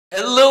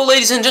Hello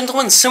ladies and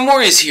gentlemen,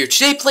 Samorious here,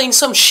 today playing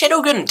some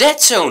ShadowGun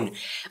DeadZone.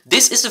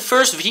 This is the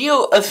first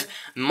video of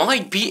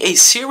might be a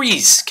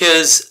series,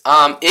 cause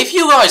if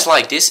you guys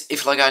like this,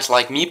 if you guys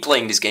like me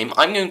playing this game,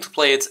 I'm going to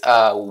play it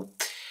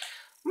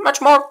much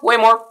more, way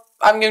more.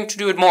 I'm going to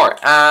do it more,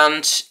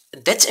 and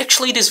that's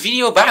actually this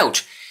video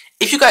about.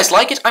 If you guys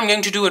like it, I'm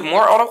going to do it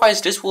more,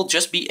 otherwise this will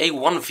just be a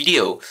one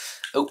video.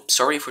 Oh,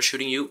 sorry for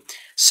shooting you.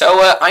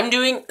 So I'm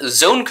doing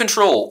zone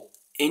control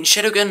in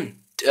ShadowGun.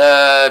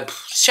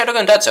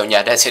 ShadowGun DeadZone,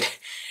 yeah, that's it.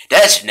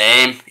 That's the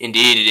name.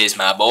 Indeed it is,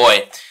 my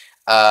boy.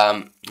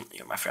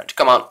 You're my friend.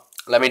 Come on,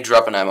 let me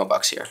drop an ammo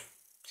box here.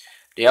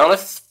 The only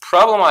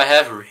problem I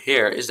have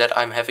here is that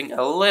I'm having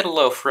a little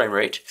low frame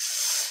rate.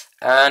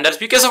 And that's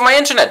because of my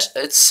internet.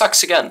 It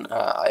sucks again.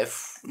 I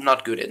have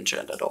not good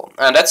internet at all.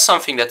 And that's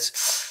something that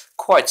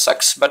quite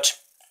sucks, but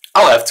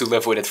I'll have to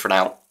live with it for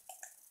now.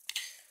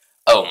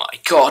 Oh my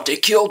god, they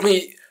killed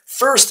me!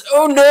 First,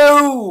 oh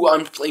no!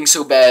 I'm playing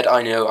so bad.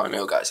 I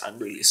know, guys. I'm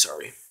really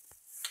sorry.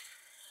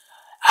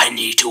 I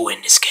need to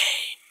win this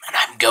game, and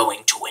I'm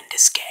going to win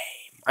this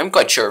game. I'm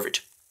quite sure of it.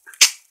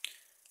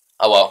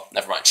 Oh well,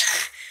 never mind.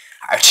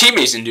 Our team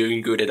isn't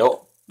doing good at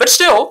all. But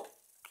still,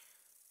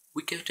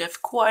 we could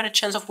have quite a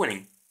chance of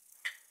winning.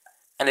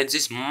 And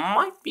this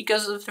might be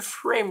because of the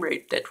frame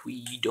rate that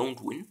we don't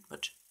win,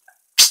 but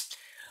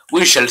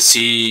we shall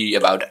see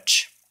about that,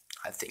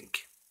 I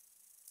think.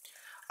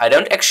 I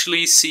don't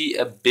actually see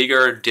a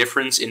bigger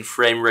difference in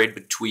frame rate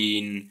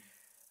between,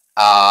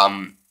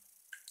 I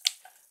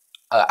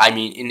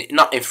mean,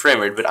 not in frame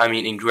rate, but I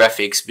mean in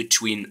graphics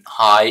between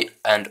high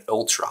and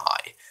ultra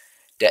high.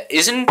 There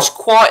isn't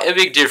quite a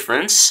big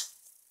difference.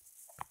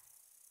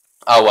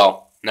 Oh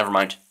well, never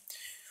mind.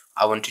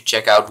 I want to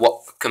check out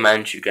what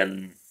command you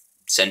can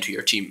send to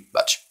your team,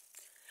 but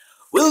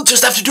we'll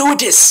just have to do with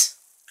this.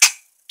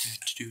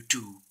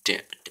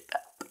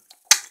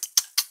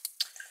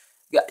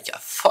 Got your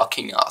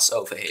fucking ass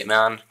over here,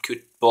 man.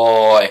 Good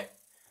boy.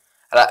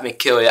 Let me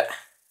kill you.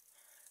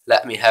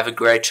 Let me have a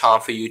great time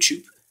for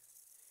YouTube.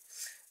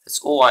 That's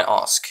all I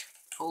ask.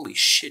 Holy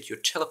shit, you're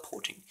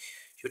teleporting.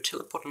 You're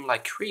teleporting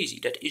like crazy.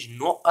 That is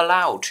not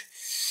allowed.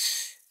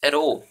 At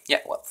all. Yeah,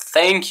 well,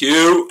 thank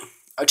you.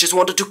 I just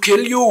wanted to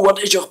kill you. What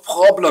is your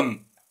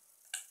problem?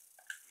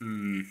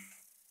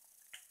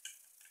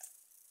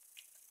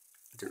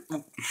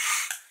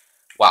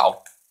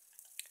 Wow.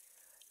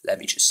 Let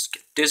me just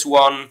get this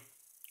one.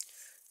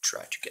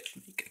 Try to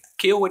make a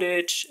kill with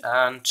it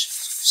and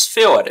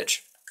fail at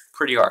it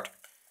pretty hard,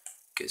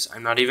 because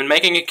I'm not even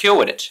making a kill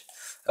with it.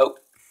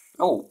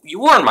 Oh,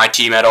 you weren't my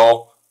team at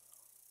all.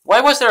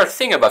 Why was there a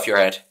thing above your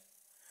head?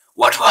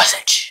 What was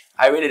it?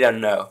 I really don't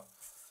know.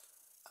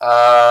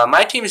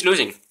 My team is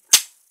losing.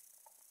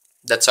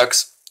 That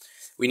sucks.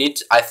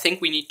 I think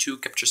we need to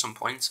capture some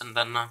points, and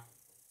then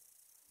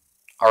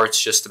or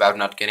it's just about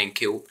not getting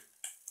killed.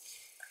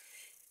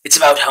 It's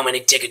about how many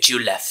tickets you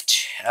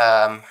left,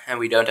 and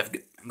we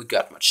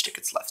got much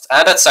tickets left.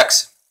 That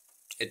sucks.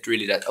 It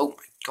really does. Oh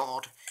my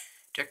god,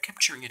 they're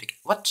capturing it again.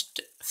 What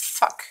the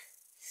fuck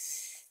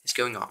is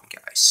going on,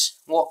 guys?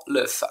 What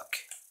the fuck?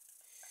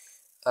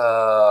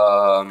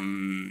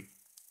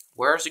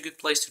 Where's a good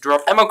place to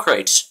drop ammo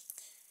crates?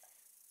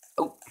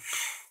 Oh,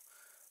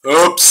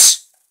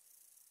 oops.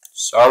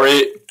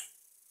 Sorry.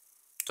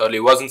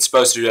 Totally wasn't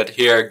supposed to do that.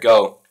 Here,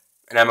 go.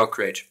 An ammo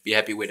crate. Be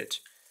happy with it.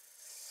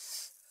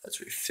 Let's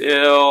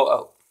refill.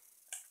 Oh,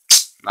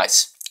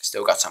 nice.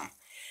 Still got some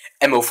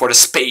ammo for the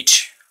spade,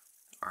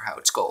 or how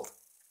it's called.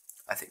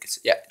 I think it's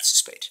a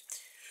spade.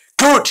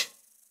 Good.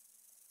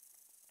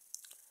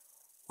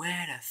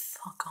 Where the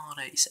fuck are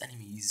these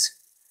enemies?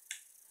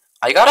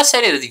 I gotta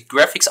say that the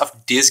graphics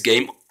of this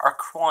game are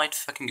quite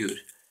fucking good.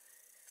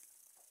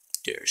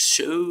 They're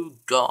so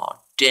god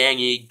dang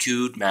it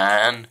good,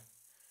 man.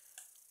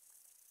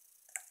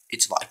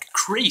 It's like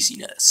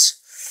craziness.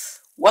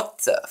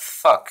 What the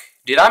fuck?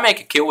 Did I make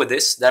a kill with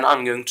this? Then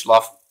I'm going to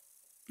laugh.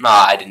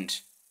 Nah, I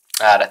didn't.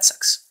 That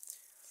sucks.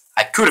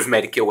 I could have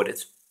made a kill with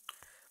it.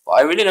 But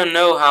I really don't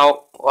know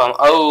how. Well,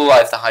 oh, I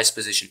have the highest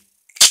position.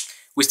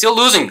 We're still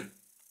losing.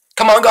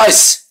 Come on,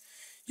 guys.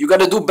 You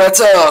gotta do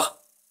better.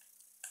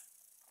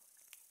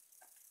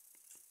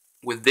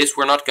 With this,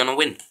 we're not gonna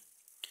win.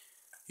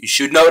 You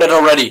should know that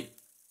already.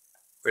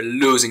 We're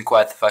losing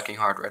quite fucking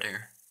hard right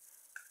here.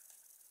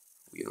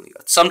 We only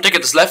got some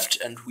tickets left,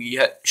 and we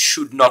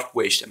should not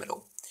waste them at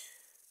all.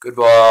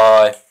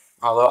 Goodbye.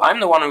 Although I'm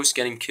the one who's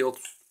getting killed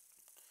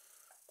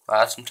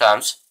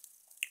sometimes.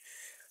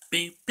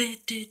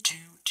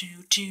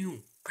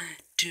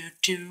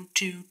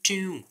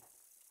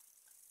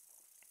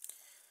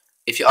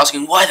 If you're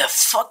asking why the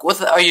fuck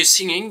what are you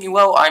singing,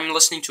 well, I'm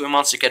listening to a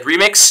Monster Cat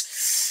remix.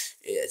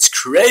 It's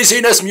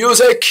craziness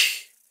music.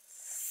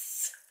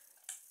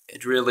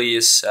 It really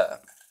is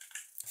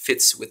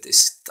fits with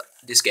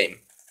this game.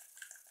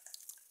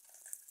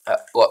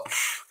 What?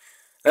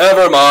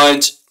 Never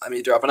mind. Let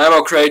me drop an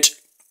ammo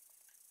crate.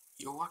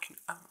 You're walking.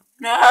 Oh,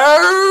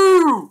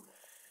 no!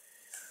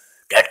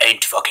 That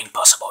ain't fucking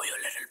possible, you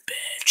little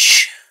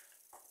bitch.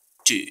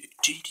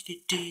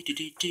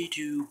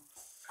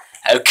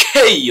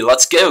 Okay,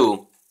 let's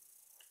go.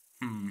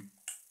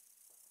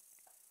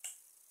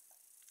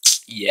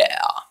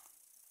 Yeah.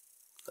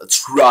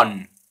 Let's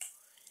run.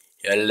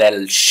 You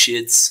little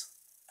shits.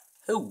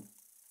 Oh.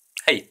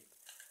 Hey.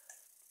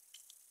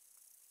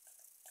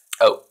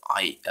 Oh,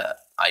 I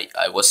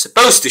was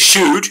supposed to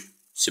shoot.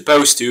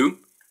 Supposed to.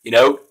 You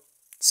know.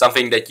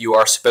 Something that you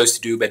are supposed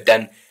to do, but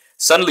then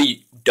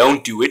suddenly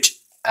don't do it.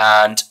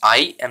 And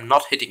I am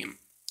not hitting him.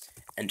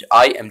 And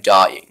I am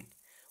dying.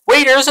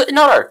 Wait, there's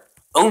another.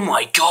 Oh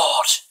my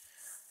god.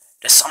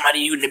 There's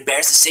somebody who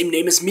bears the same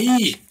name as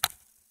me.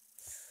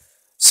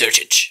 Search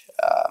it.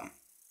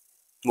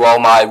 Well,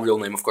 my real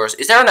name, of course.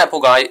 Is there an Apple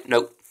guy?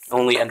 Nope.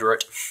 Only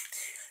Android.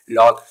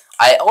 Lol.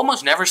 I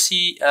almost never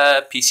see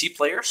PC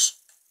players.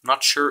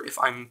 Not sure if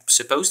I'm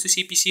supposed to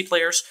see PC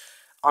players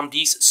on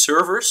these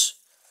servers.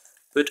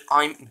 But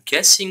I'm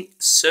guessing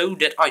so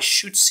that I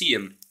should see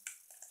him.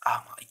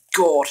 Oh my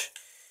god.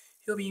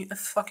 You're being a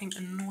fucking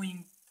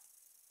annoying...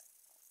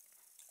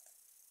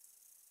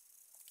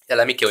 Yeah,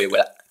 let me kill you with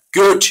that.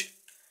 Good!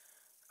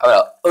 Oh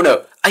no. Oh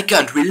no. I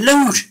can't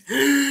reload!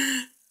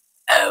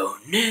 Oh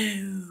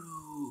no.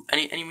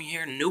 Any enemy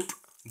here? Nope.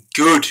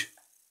 Good.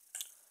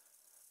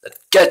 Let's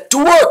get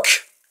to work!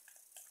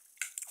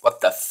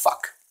 What the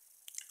fuck?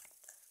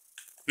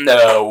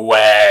 No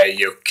way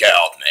you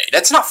killed me.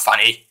 That's not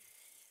funny.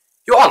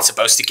 You aren't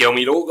supposed to kill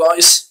me at all,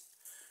 guys.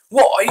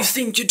 What do you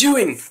think you're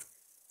doing?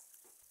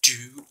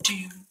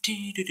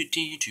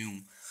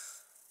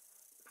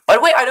 By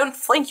the way, I don't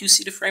think you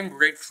see the frame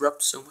rate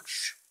drop so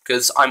much.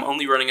 Because I'm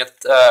only running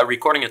at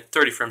recording at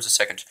 30 frames a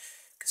second.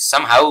 Because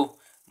somehow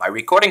my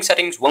recording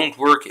settings won't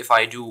work if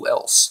I do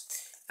else.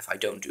 If I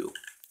don't do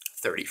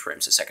 30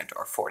 frames a second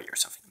or 40 or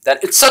something. Then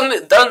it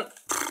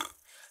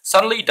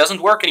suddenly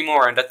doesn't work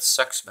anymore, and that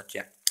sucks, but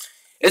yeah.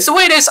 It's the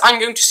way it is. I'm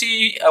going to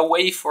see a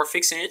way for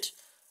fixing it.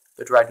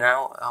 But right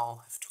now,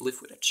 I'll have to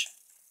live with it.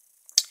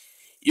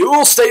 You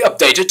will stay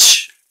updated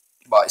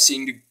by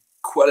seeing the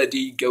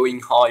quality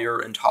going higher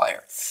and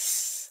higher.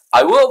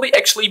 I will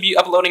actually be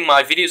uploading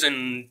my videos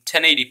in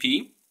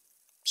 1080p.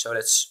 So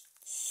that's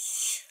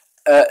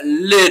a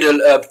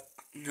little up.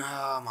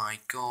 Oh my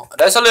god.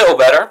 That's a little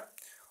better.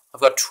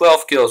 I've got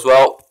 12 kills.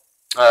 Well,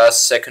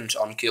 second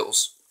on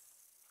kills.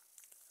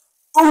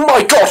 Oh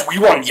my god, we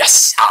won!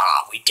 Yes!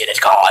 Ah, we did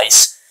it,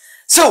 guys!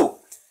 So,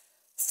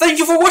 thank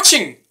you for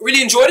watching!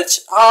 Really enjoyed it.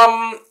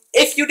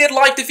 If you did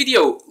like the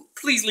video,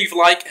 please leave a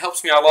like, it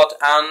helps me out a lot.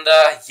 And,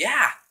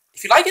 yeah,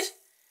 if you like it,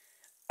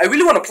 I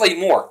really want to play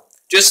more.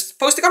 Just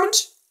post a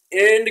comment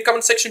in the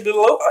comment section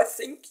below, I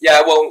think.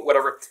 Yeah, well,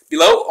 whatever.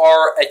 Below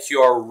or at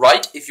your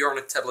right if you're on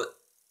a tablet,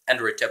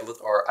 Android tablet,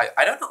 or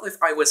I don't know if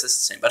iOS is the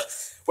same, but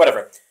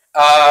whatever.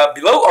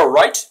 Below or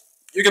right,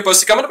 you can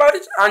post a comment about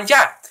it, and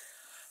yeah.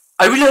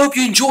 I really hope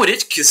you enjoyed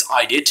it, because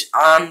I did,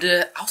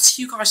 and I'll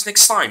see you guys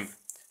next time.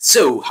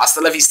 So, hasta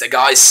la vista,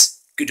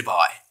 guys.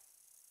 Goodbye.